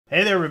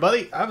Hey there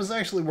everybody, I was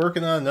actually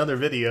working on another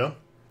video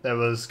that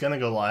was gonna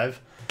go live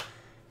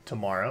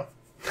tomorrow.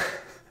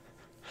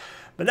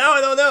 But now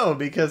I don't know,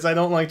 because I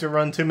don't like to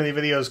run too many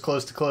videos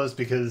close to close,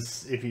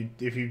 because if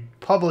you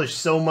publish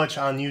so much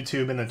on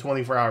YouTube in a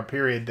 24-hour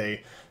period,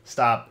 they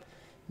stop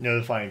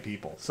notifying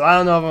people. So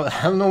I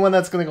don't know when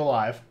that's gonna go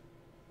live.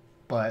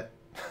 But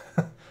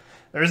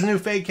there's a new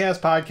FEH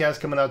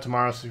podcast coming out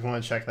tomorrow, so if you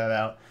want to check that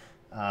out,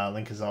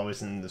 link is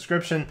always in the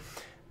description.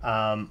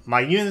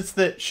 My units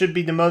that should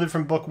be demoted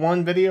from book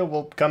 1 video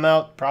will come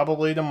out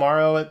probably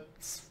tomorrow at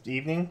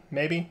evening,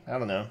 maybe? I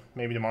don't know.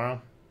 Maybe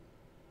tomorrow?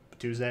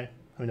 Tuesday?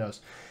 Who knows?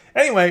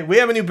 Anyway, we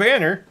have a new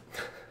banner.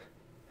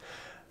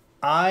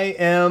 I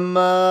am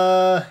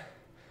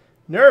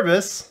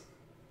nervous.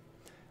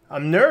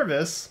 I'm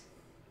nervous.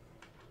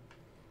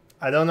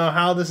 I don't know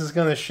how this is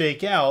going to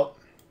shake out.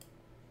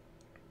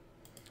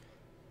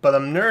 But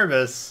I'm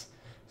nervous,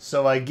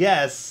 so I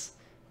guess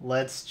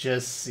let's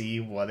just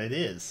see what it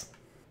is.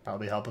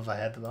 Probably help if I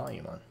had the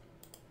volume on.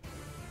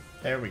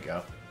 There we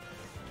go.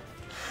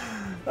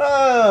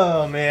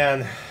 Oh,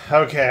 man.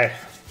 Okay.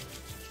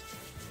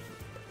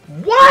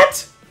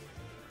 What?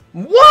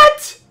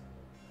 What?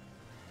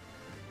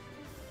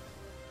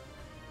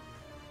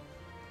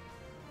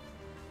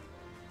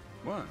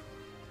 What?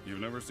 You've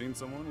never seen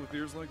someone with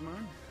ears like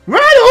mine?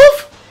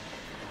 Ranulf?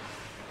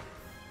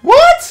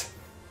 What?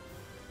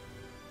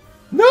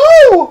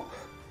 No!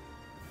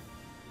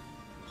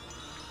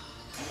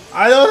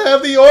 I don't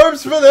have the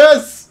orbs for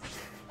this!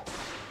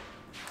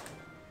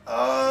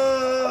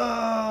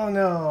 Oh,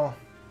 no.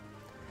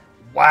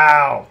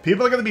 Wow.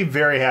 People are going to be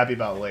very happy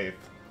about Lethe.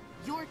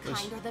 Your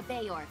kind are the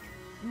Beork,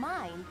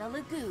 mine the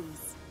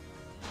Lagoos.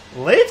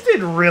 Lethe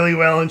did really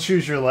well in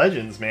Choose Your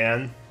Legends,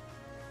 man.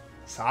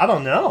 So I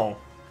don't know.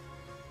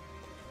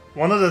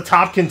 One of the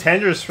top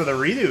contenders for the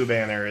redo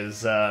banner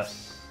is,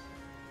 Wrath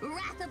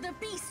of the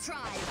Beast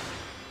Tribe.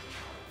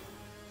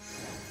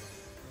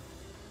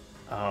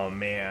 Oh,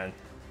 man.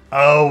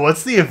 Oh,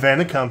 what's the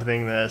event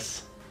accompanying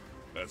this?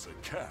 That's a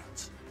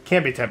cat.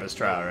 Can't be Tempest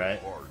Trial,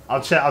 right?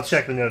 I'll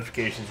check the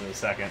notifications in a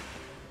second.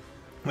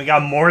 We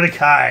got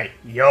Mordecai.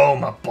 Yo,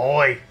 my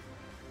boy.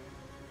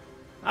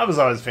 I was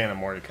always a fan of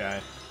Mordecai.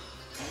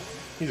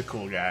 He's a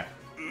cool guy.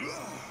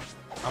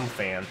 I'm a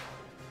fan.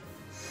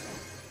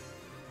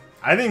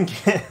 I didn't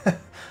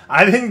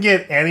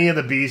get any of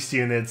the Beast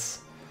units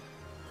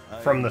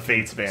from the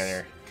Fates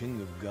banner.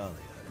 King of Gallia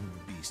and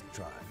the Beast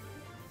Tribe.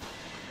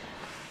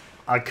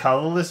 A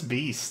colorless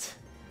beast.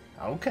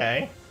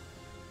 Okay.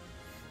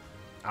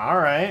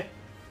 Alright.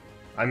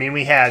 I mean,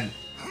 we had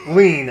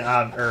Leanne,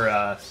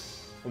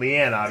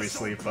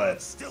 obviously,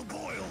 but... Still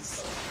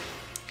boils.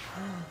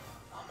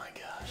 Oh my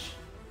gosh.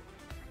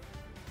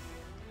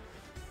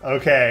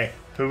 Okay,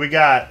 who we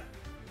got?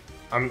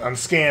 I'm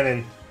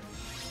scanning.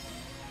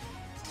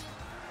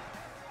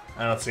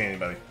 I don't see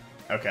anybody.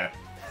 Okay.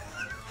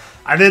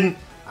 I didn't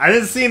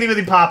see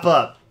anybody pop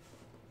up,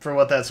 for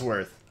what that's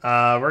worth.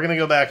 We're gonna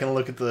go back and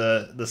look at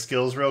the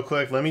skills real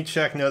quick. Let me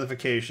check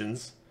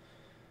notifications.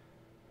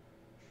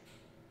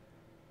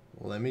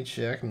 Let me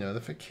check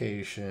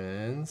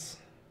notifications.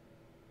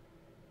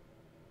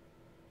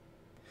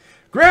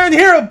 Grand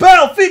Hero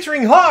Battle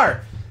featuring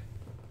Haar!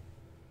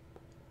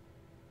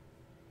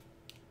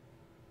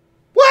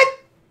 What?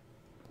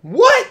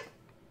 What?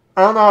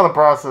 I don't know how to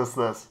process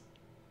this.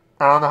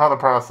 I don't know how to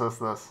process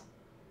this.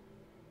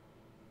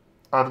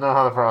 I don't know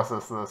how to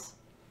process this.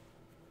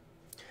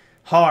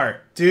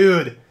 Haar.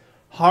 Dude.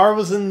 Haar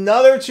was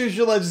another Choose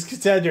Your Legends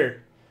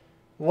contender.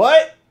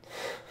 What?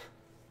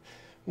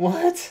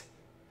 What?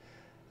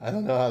 I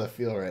don't know how to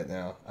feel right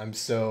now. I'm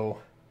shook.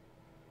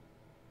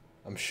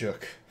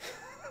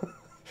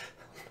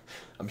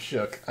 I'm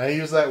shook. I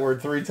use that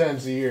word 3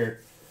 times a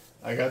year.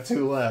 I got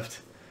 2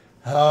 left.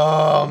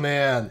 Oh,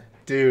 man.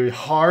 Dude,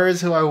 Haar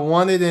is who I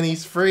wanted, and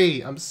he's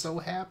free. I'm so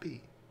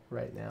happy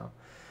right now.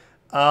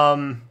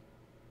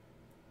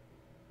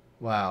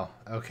 Wow.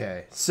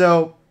 Okay.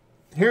 So,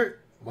 here...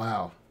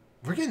 Wow.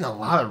 We're getting a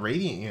lot of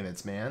Radiant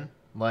units, man.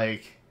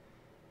 Like...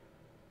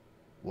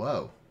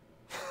 Whoa.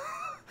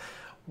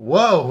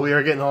 Whoa, we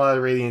are getting a lot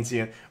of Radiant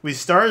units. We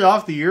started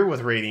off the year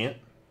with Radiant.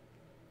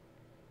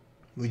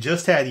 We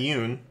just had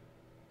Yoon.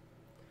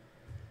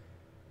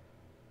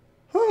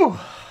 Whew.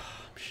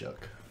 I'm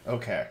shook.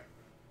 Okay.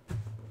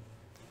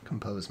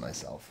 Compose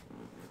myself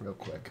real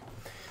quick.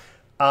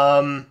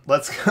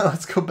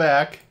 Let's go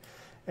back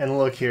and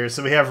look here.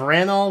 So we have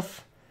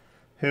Ranulf,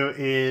 who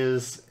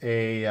is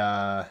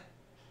a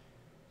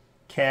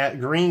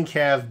green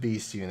Cav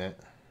Beast unit.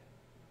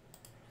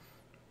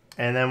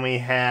 And then we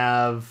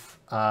have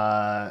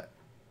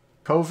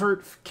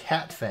Covert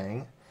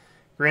Catfang.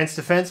 Grants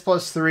defense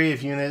 +3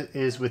 if unit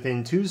is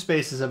within 2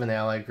 spaces of an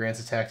ally. Grants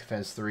attack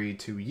defense 3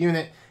 to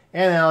unit.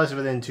 And allies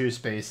within 2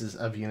 spaces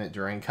of unit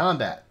during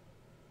combat.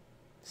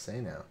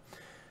 Say no.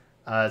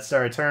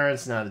 Start of turn,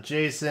 it's not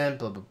adjacent,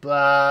 blah blah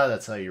blah.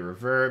 That's how you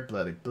revert,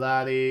 bloody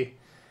bloody.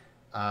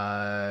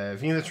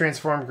 If unit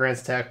transformed,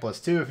 grants attack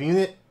 +2. If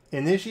unit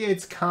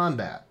initiates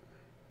combat,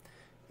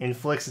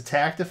 Inflicts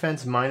attack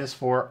defense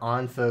 -4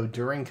 on foe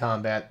during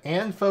combat,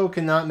 and foe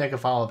cannot make a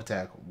follow-up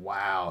attack.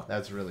 Wow,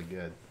 that's really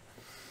good.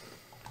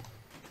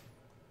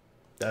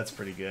 That's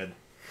pretty good.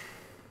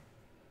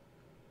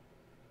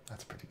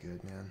 That's pretty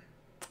good, man.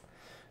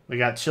 We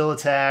got chill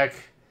attack,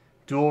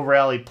 dual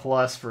rally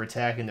plus for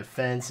attack and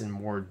defense,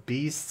 and ward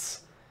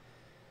beasts.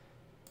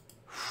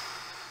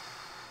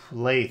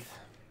 Lethe.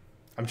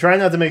 I'm trying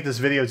not to make this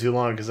video too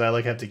long because I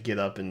like have to get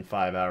up in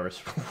 5 hours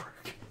for work.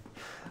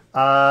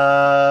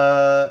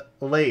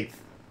 Lethe.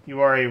 You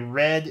are a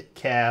red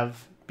cav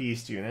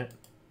beast unit.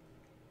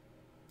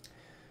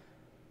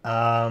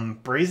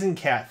 Brazen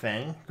Cat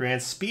Fang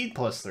grants speed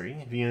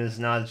 +3. If the unit is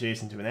not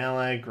adjacent to an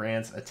ally,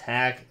 grants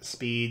attack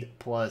speed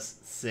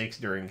 +6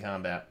 during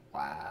combat.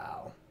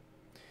 Wow.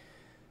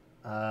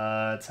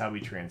 That's how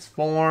we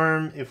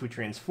transform. If we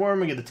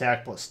transform, we get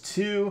attack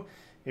 +2.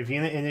 If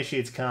unit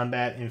initiates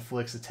combat,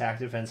 inflicts attack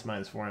defense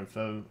 -4 on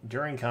foe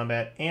during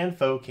combat, and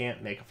foe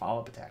can't make a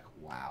follow-up attack.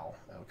 Wow.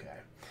 Okay.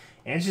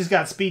 And she's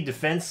got speed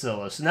defense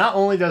solo. So not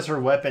only does her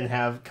weapon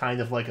have kind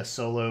of like a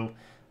solo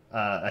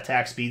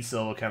attack speed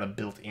solo kind of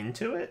built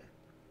into it,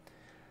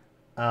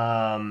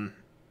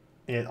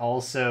 it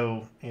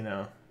also, you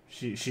know,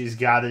 she's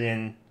got it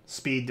in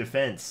speed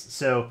defense.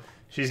 So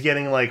she's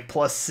getting like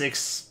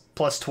 +6,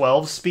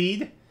 +12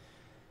 speed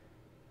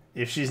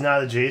if she's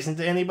not adjacent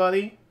to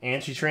anybody,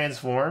 and she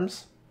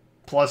transforms.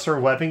 Plus her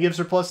weapon gives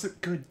her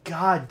 +3. Good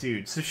God,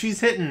 dude. So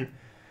she's hitting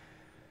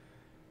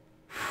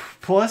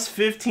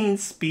 +15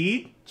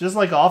 speed just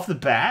like off the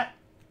bat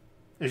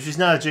if she's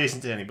not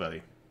adjacent to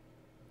anybody.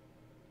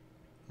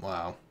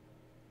 Wow.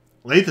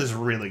 Lethe is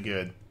really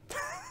good.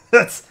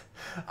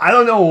 I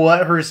don't know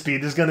what her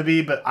speed is going to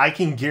be, but I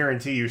can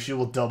guarantee you she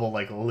will double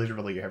like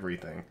literally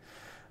everything.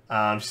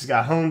 She's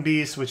got Hone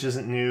Beast, which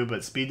isn't new,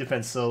 but speed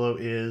defense solo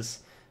is.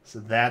 So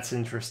that's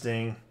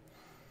interesting.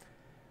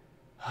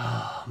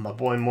 My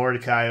boy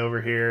Mordecai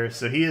over here.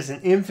 So he is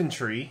an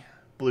infantry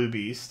blue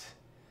beast.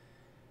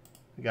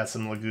 We got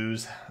some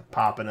Lagoos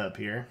popping up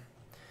here.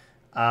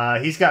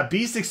 He's got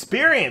beast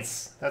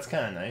experience. That's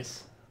kind of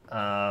nice.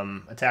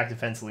 Attack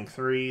defense link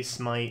 3,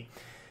 smite.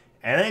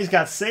 And then he's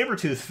got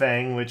Sabertooth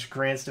Fang, which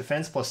grants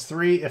defense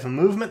 +3 if a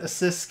movement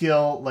assist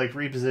skill like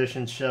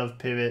reposition, shove,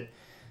 pivot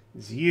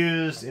is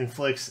used.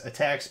 Inflicts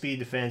attack speed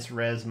defense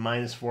res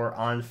 -4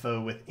 on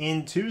foe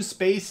within 2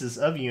 spaces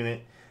of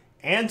unit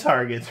and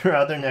target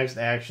throughout their next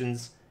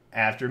actions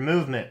after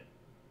movement.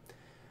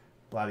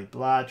 Blah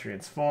blah,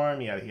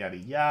 transform, yada yada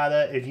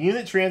yada. If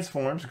unit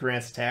transforms,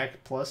 grants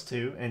attack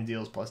 +2 and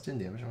deals +10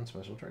 damage on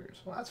special triggers.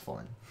 Well, that's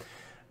fun.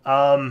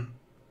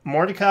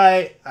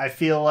 Mordecai, I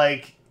feel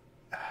like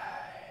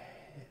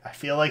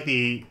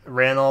the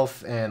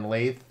Ranulf and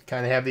Lethe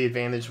kind of have the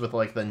advantage with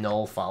like the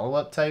null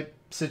follow-up type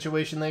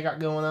situation they got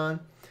going on.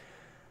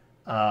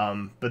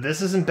 But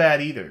this isn't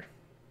bad either.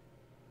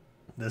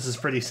 This is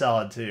pretty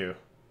solid too.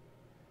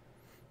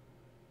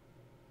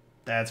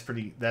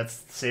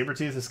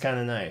 Sabertooth is kind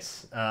of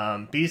nice.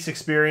 Beast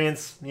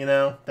experience, you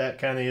know, that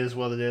kind of is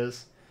what it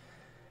is.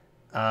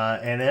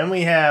 And then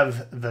we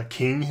have the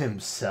king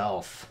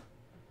himself.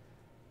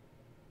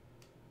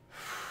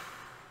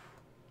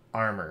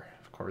 Armor.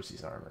 Of course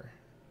he's armor.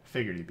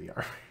 Figured he'd be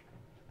armor.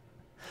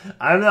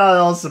 I'm not at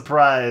all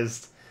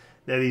surprised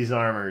that he's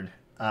armored.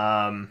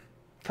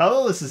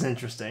 Colorless is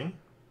interesting.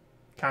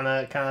 Kind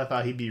of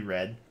thought he'd be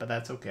red, but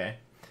that's okay.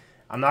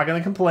 I'm not going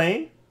to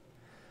complain.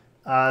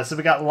 So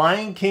we got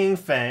Lion King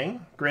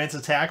Fang. Grants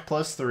attack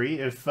 +3.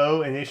 If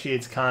foe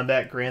initiates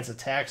combat, grants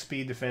attack,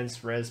 speed,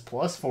 defense, res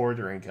 +4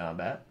 during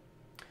combat.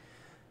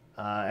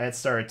 At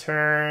start of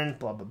turn,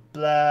 blah, blah,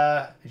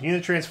 blah. If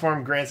unit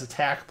transform, grants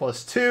attack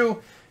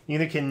 +2.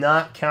 Unit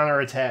cannot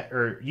counterattack,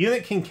 or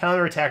unit can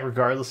counterattack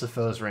regardless of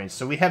foe's range.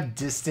 So we have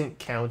distant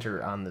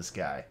counter on this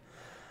guy.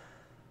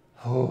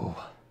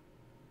 Oh.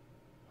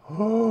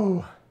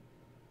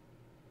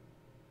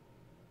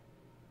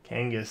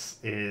 Caineghis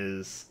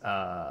is,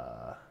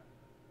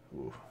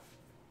 ooh.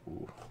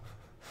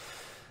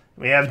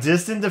 We have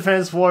distant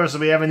defense 4, so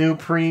we have a new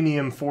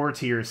premium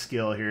 4-tier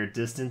skill here.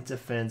 Distant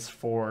defense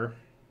 4.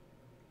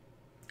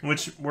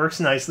 Which works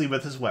nicely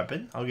with his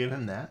weapon. I'll give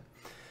him that.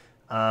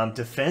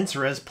 Defense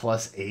res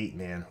 +8,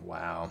 man.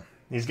 Wow.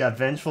 He's got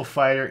Vengeful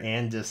Fighter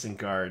and Distant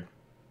Guard.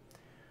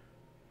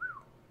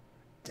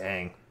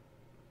 Dang.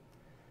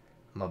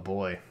 My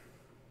boy.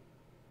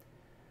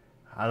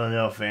 I don't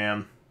know,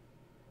 fam.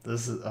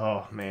 This is...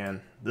 Oh,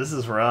 man. This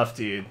is rough,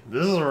 dude.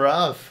 This is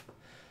rough.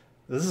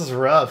 This is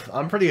rough.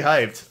 I'm pretty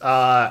hyped.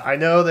 I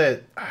know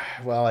that...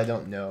 Well, I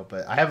don't know,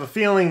 but I have a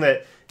feeling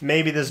that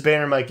maybe this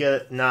banner might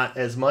get not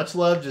as much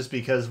love just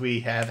because we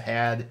have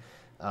had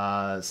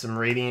some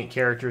Radiant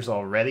characters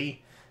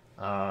already.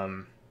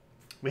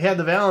 We had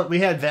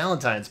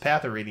Valentine's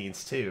Path of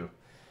Radiance too,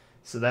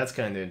 so that's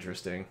kind of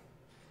interesting.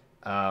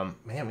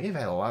 Man, we've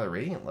had a lot of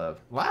Radiant love.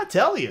 A lot of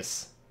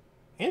Tellius.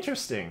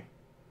 Interesting.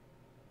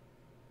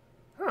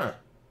 Huh.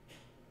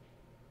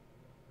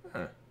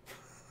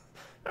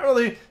 Not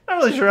really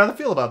sure how to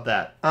feel about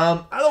that.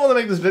 I don't want to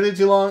make this video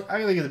too long. I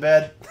gotta get to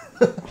bed.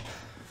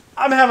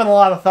 I'm having a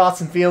lot of thoughts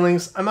and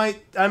feelings. I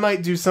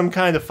might do some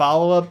kind of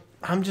follow-up.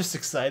 I'm just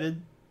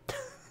excited.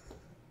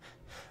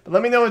 But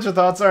let me know what your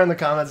thoughts are in the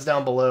comments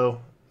down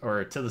below,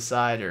 or to the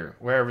side, or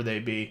wherever they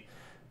be.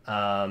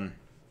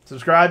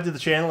 Subscribe to the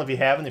channel if you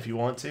haven't, if you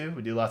want to.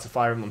 We do lots of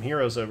Fire Emblem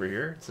Heroes over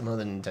here. Some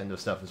other Nintendo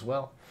stuff as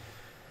well.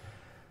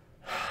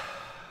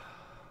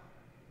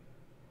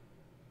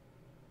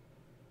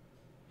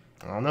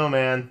 I don't know,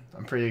 man.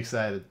 I'm pretty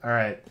excited. All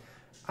right.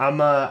 I'm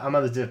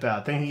gonna dip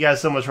out. Thank you guys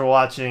so much for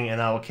watching,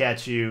 and I will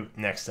catch you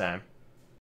next time.